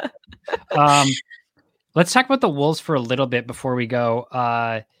for let's talk about the Wolves for a little bit before we go.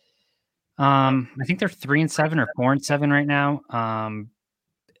 I think they're 3-7 or 4-7 right now.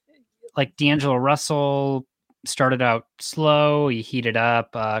 Like D'Angelo Russell started out slow. He heated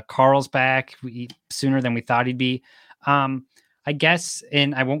up. Carl's back sooner than we thought he'd be. I guess,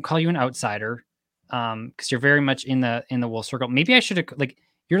 and I won't call you an outsider because you're very much in the Wolf circle. Maybe I should have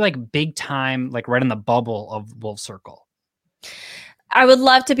you're like big time, like right in the bubble of Wolf circle. I would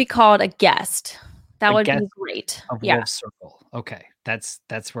love to be called a guest. That would be great. Wolf circle. Okay. That's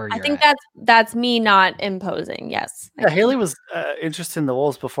where you're I think at. that's me not imposing. Yes. Yeah, Haley was interested in the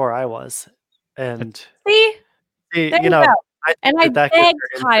Wolves before I was. And see you know, I begged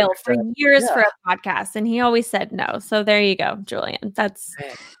Kyle for years for a podcast, and he always said no. So there you go, Julian. That's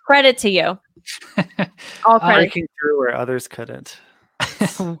credit to you. All credit. Breaking through where others couldn't.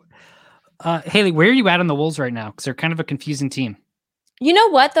 Haley, where are you at on the Wolves right now? Because they're kind of a confusing team. You know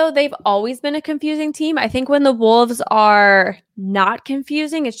what, though? They've always been a confusing team. I think when the Wolves are not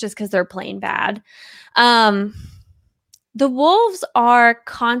confusing, it's just because they're playing bad. The Wolves are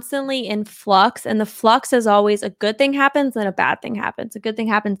constantly in flux, and the flux is always a good thing happens, then a bad thing happens. A good thing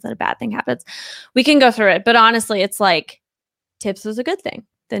happens, then a bad thing happens. We can go through it, but honestly, it's like Tibbs was a good thing,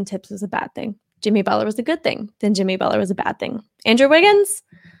 then Tibbs was a bad thing. Jimmy Butler was a good thing, then Jimmy Butler was a bad thing. Andrew Wiggins,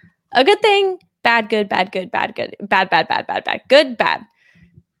 a good thing, bad, good, bad, good, bad, good, bad, bad, bad, bad, bad, good, bad.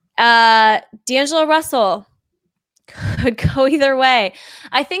 D'Angelo Russell could go either way.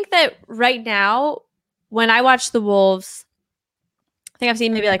 I think that right now, when I watch the Wolves, I think I've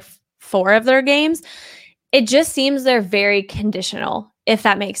seen maybe like 4 of their games. It just seems they're very conditional, if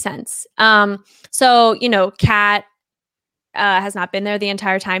that makes sense. So, you know, Kat has not been there the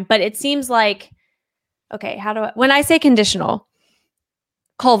entire time, but it seems like, okay, when I say conditional,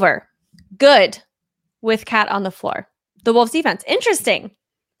 Culver, good with Kat on the floor. The Wolves defense, interesting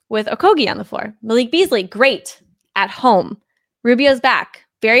with Okogie on the floor. Malik Beasley, great at home. Rubio's back.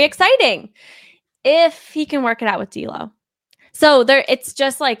 Very exciting if he can work it out with D'Lo. So it's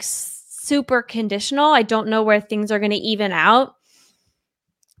just like super conditional. I don't know where things are going to even out.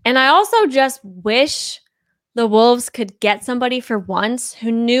 And I also just wish the Wolves could get somebody for once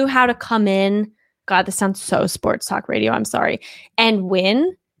who knew how to come in. God, this sounds so sports talk radio. I'm sorry. And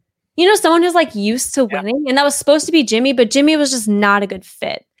win. You know, someone who's like used to winning. And that was supposed to be Jimmy, but Jimmy was just not a good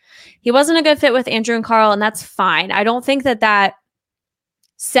fit. He wasn't a good fit with Andrew and Carl, and that's fine. I don't think that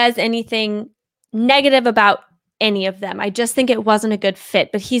says anything negative about any of them. I just think it wasn't a good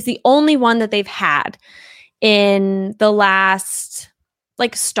fit, but he's the only one that they've had in the last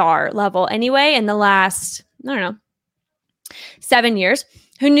like star level anyway, in the last, I don't know, 7 years,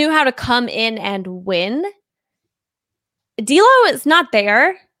 who knew how to come in and win. D'Lo is not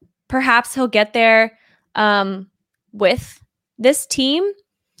there. Perhaps he'll get there with this team.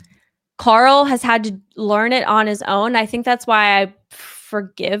 Carl has had to learn it on his own. I think that's why I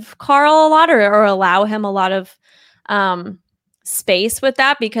forgive Carl a lot or allow him a lot of space with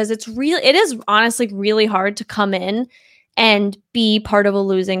that, because it is honestly really hard to come in and be part of a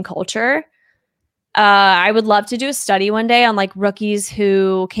losing culture. I would love to do a study one day on like rookies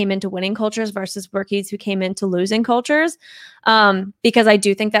who came into winning cultures versus rookies who came into losing cultures, because I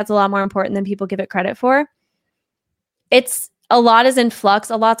do think that's a lot more important than people give it credit for. A lot is in flux.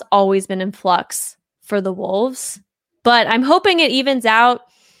 A lot's always been in flux for the Wolves, but I'm hoping it evens out.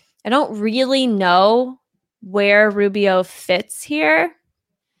 I don't really know where Rubio fits here.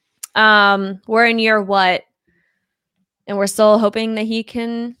 We're in year what? And we're still hoping that he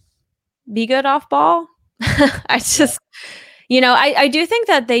can be good off ball. I just, I do think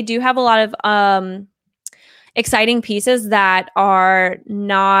that they do have a lot of exciting pieces that are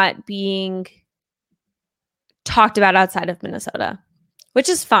not being talked about outside of Minnesota, which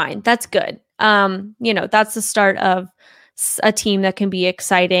is fine. That's good. That's the start of a team that can be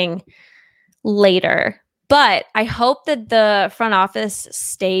exciting later. But I hope that the front office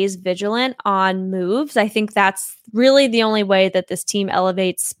stays vigilant on moves. I think that's really the only way that this team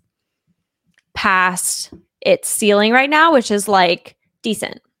elevates past its ceiling right now, which is like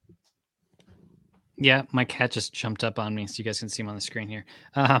decent. Yeah, my cat just jumped up on me, so you guys can see him on the screen here.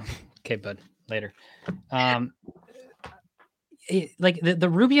 Okay, bud, later. Like the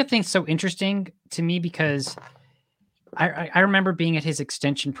Rubio thing's so interesting to me because I remember being at his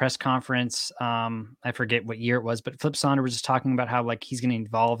extension press conference. I forget what year it was, but Flip Saunders was just talking about how like he's going to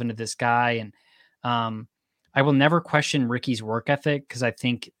evolve into this guy, and I will never question Ricky's work ethic because I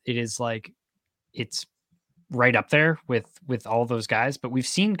think it is like it's right up there with all those guys. But we've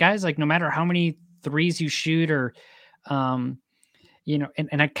seen guys like no matter how many threes you shoot or and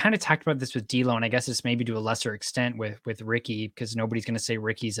I kind of talked about this with D'Lo, and I guess it's maybe to a lesser extent with Ricky because nobody's going to say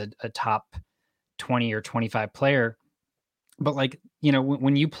Ricky's a top 20 or 25 player. But like,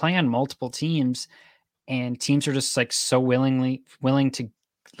 when you play on multiple teams and teams are just like so willing to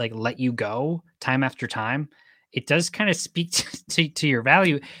like let you go time after time, it does kind of speak to your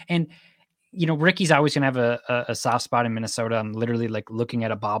value. And, Ricky's always going to have a soft spot in Minnesota. I'm literally like looking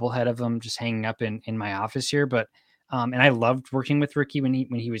at a bobblehead of him just hanging up in my office here. But, and I loved working with Ricky when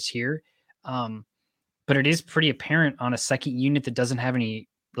he was here. But it is pretty apparent on a second unit that doesn't have any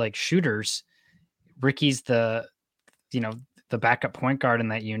like shooters. Ricky's the backup point guard in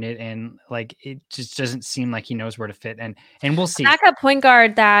that unit, and like it just doesn't seem like he knows where to fit. And we'll see. Backup point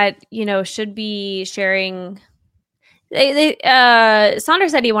guard that should be sharing.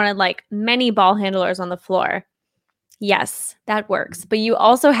 Saunders said he wanted like many ball handlers on the floor. Yes, that works, but you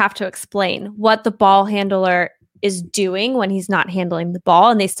also have to explain what the ball handler is doing when he's not handling the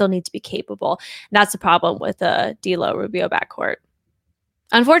ball, and they still need to be capable. And that's the problem with the D'Lo Rubio backcourt.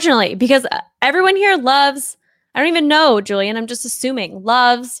 Unfortunately, because everyone here loves, I don't even know, Julian, I'm just assuming,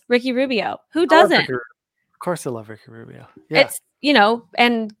 loves Ricky Rubio. Who doesn't? Of course I love Ricky Rubio. Yeah. It's,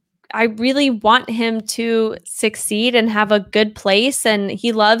 and I really want him to succeed and have a good place. And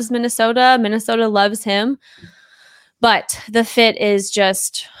he loves Minnesota. Minnesota loves him. But the fit is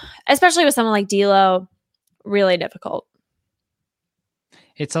just, especially with someone like D'Lo, really difficult.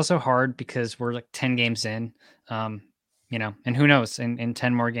 It's also hard because we're like 10 games in. And who knows, in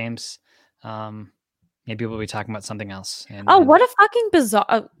 10 more games, maybe we'll be talking about something else. What a fucking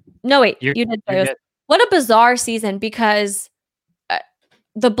bizarre. No, wait, you did say this. What a bizarre season, because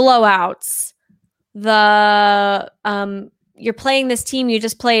the blowouts, you're playing this team you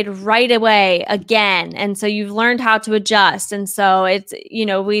just played right away again. And so you've learned how to adjust. And so it's,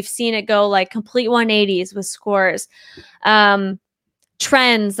 we've seen it go like complete 180s with scores,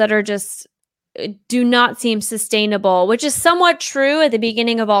 trends that are just do not seem sustainable, which is somewhat true at the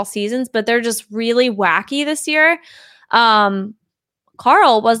beginning of all seasons, but they're just really wacky this year.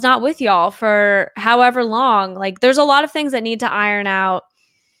 Carl was not with y'all for however long. Like, there's a lot of things that need to iron out.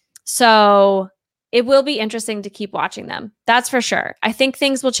 So it will be interesting to keep watching them. That's for sure. I think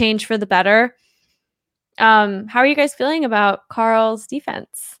things will change for the better. How are you guys feeling about Carl's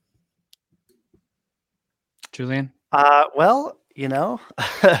defense? Julian? Well,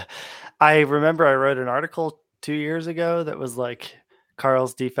 I remember I wrote an article 2 years ago that was like,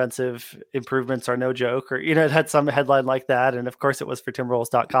 Carl's defensive improvements are no joke, or, it had some headline like that. And of course it was for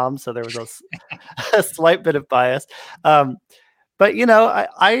timberwolves.com. So there was a slight bit of bias. But,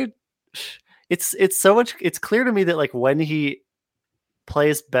 it's so much, it's clear to me that like when he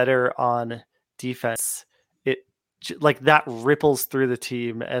plays better on defense, it like that ripples through the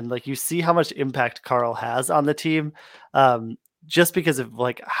team. And like, you see how much impact Carl has on the team. Just because of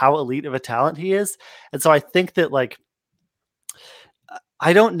like how elite of a talent he is. And so I think that like,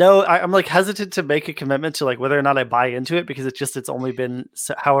 I don't know. I'm like hesitant to make a commitment to like whether or not I buy into it, because it's only been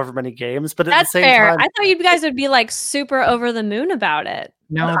however many games, but at That's the same fair. time, I thought you guys would be like super over the moon about it.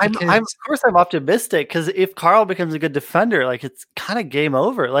 No, I'm of course I'm optimistic, because if Carl becomes a good defender, like it's kind of game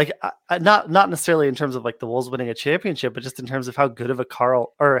over. Like not necessarily in terms of like the Wolves winning a championship, but just in terms of how good of a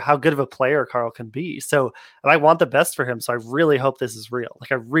player Carl can be. So, and I want the best for him. So I really hope this is real.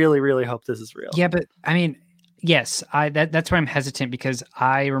 Like I really, really hope this is real. Yeah, but I mean, yes, that's why I'm hesitant, because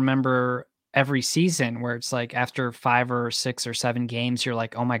I remember every season where it's like after 5 or 6 or 7 games, you're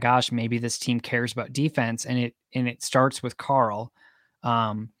like, oh my gosh, maybe this team cares about defense, and it starts with Carl.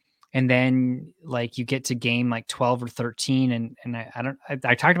 And then like you get to game like 12 or 13, and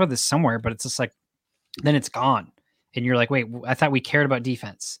I talked about this somewhere, but it's just like, then it's gone. And you're like, wait, I thought we cared about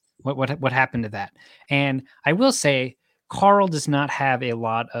defense. What happened to that? And I will say Carl does not have a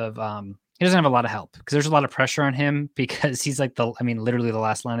lot of, he doesn't have a lot of help, because there's a lot of pressure on him, because he's like literally the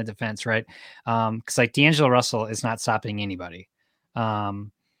last line of defense. Right. Cause like D'Angelo Russell is not stopping anybody.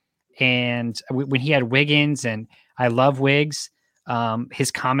 And when he had Wiggins, and I love Wiggs,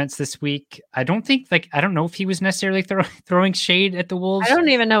 his comments this week, I don't know if he was necessarily throwing shade at the Wolves. I don't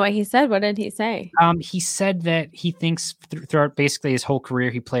even know what he said. What did he say? He said that he thinks throughout basically his whole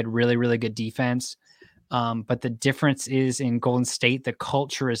career, he played really, really good defense. But the difference is in Golden State, the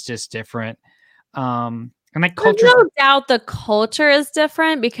culture is just different. And that culture, there's no doubt the culture is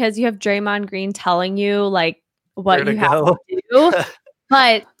different, because you have Draymond Green telling you like what Where to you have go. to do.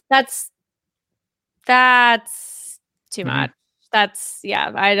 But that's too Mhm. much.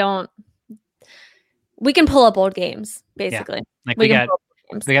 I don't. We can pull up old games, basically. Like We we can got pull up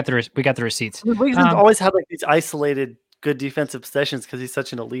old games. we got the receipts. Wiggins always had like these isolated good defensive possessions because he's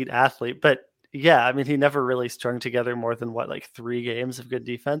such an elite athlete. But yeah, I mean, he never really strung together more than like 3 games of good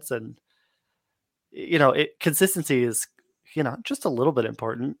defense, and consistency is just a little bit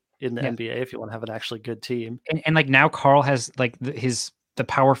important in the Yeah. NBA if you want to have an actually good team. And like now Carl has like the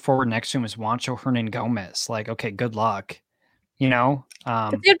power forward next to him is Juancho Hernan Gomez. Like, okay, good luck. It's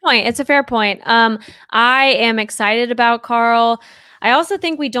a good point. It's a fair point. I am excited about Carl. I also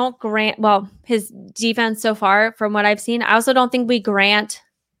think we don't grant his defense so far from what I've seen. I also don't think we grant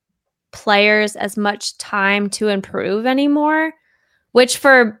players as much time to improve anymore, which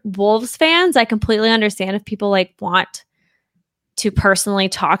for Wolves fans, I completely understand if people like want to personally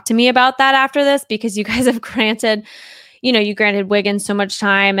talk to me about that after this, because you guys have granted Wiggins so much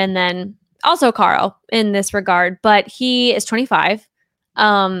time, and then also Carl in this regard, but he is 25.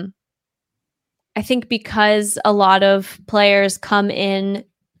 I think because a lot of players come in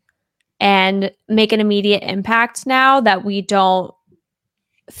and make an immediate impact now, that we don't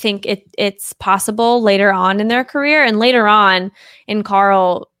think it's possible later on in their career. And later on in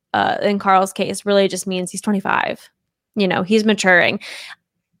Carl's case really just means he's 25. He's maturing.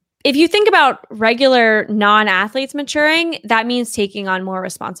 If you think about regular non-athletes maturing, that means taking on more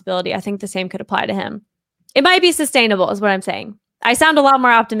responsibility. I think the same could apply to him. It might be sustainable is what I'm saying. I sound a lot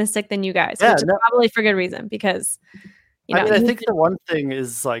more optimistic than you guys, which is probably for good reason, because I think the one thing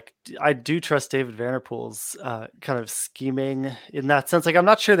is, like, I do trust David Vanderpool's kind of scheming in that sense. Like, I'm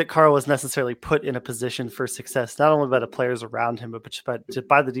not sure that Carl was necessarily put in a position for success, not only by the players around him, but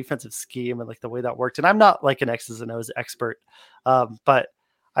by the defensive scheme and like the way that worked. And I'm not like an X's and O's expert, but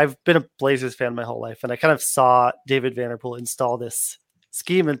I've been a Blazers fan my whole life, and I kind of saw David Vanderpool install this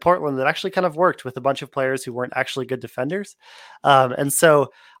scheme in Portland that actually kind of worked with a bunch of players who weren't actually good defenders. And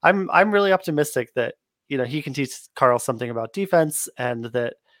so I'm really optimistic that he can teach Carl something about defense, and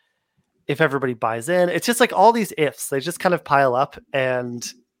that if everybody buys in, it's just like all these ifs, they just kind of pile up. And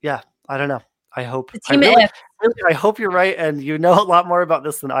yeah, I don't know. I hope I hope you're right, and you know a lot more about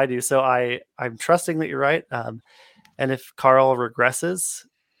this than I do. So I'm trusting that you're right. And if Carl regresses,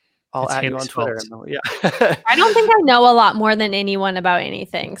 I'll add you on Twitter. Yeah. I don't think I know a lot more than anyone about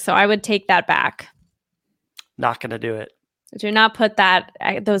anything, so I would take that back. Not going to do it. Do not put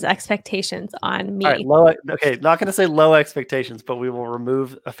those expectations on me. All right, not going to say low expectations, but we will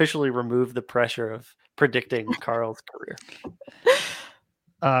officially remove the pressure of predicting Carl's career.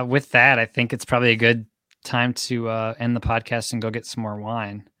 With that, I think it's probably a good time to end the podcast and go get some more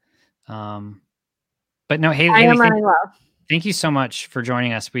wine. But no, Haley, thank you so much for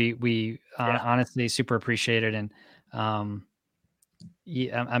joining us. We honestly super appreciate it. And I'm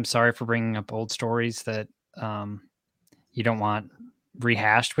sorry for bringing up old stories that you don't want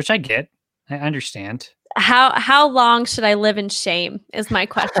rehashed, which I get. I understand. How long should I live in shame is my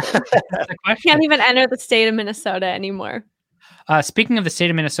question. I can't even enter the state of Minnesota anymore. Speaking of the state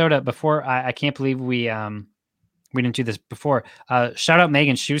of Minnesota, before I can't believe we didn't do this before. Shout out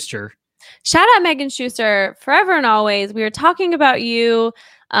Megan Schuster. Shout out Megan Schuster, forever and always. We were talking about you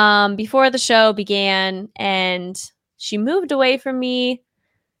before the show began, and she moved away from me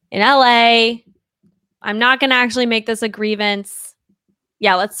in LA. I'm not going to actually make this a grievance.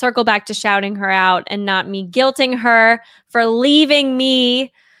 Yeah, let's circle back to shouting her out and not me guilting her for leaving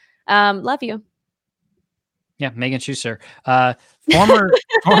me. Love you. Yeah, Megan Schuster. Former.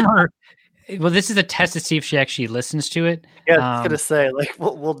 Well, this is a test to see if she actually listens to it. Yeah, I was gonna say, like,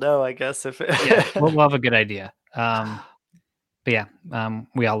 we'll know, I guess, if we'll have a good idea. But yeah,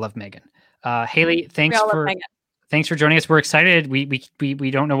 we all love Megan. Haley, thanks for joining us. We're excited. We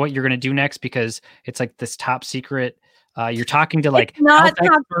don't know what you're gonna do next, because it's like this top secret. You're talking to like not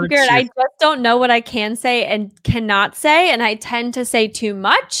top secret. I just don't know what I can say and cannot say, and I tend to say too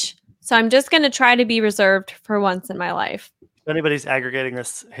much. So I'm just gonna try to be reserved for once in my life. If anybody's aggregating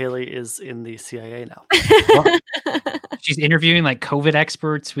this, Haley is in the CIA now. Well, she's interviewing like COVID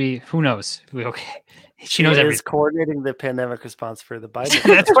experts. Who knows? Okay, she knows everything. Is coordinating the pandemic response for the Biden.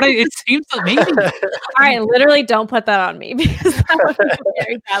 That's what it seems like. Maybe. All right, literally, don't put that on me, because that would be a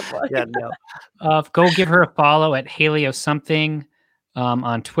very bad look. Yeah, no. Go give her a follow at Haley of something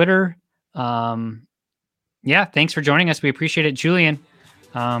on Twitter. Yeah, thanks for joining us. We appreciate it, Julian.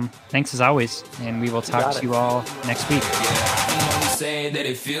 Thanks as always, and we will talk to you all next week. Yeah, I can only say that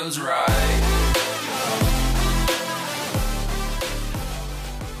it feels right.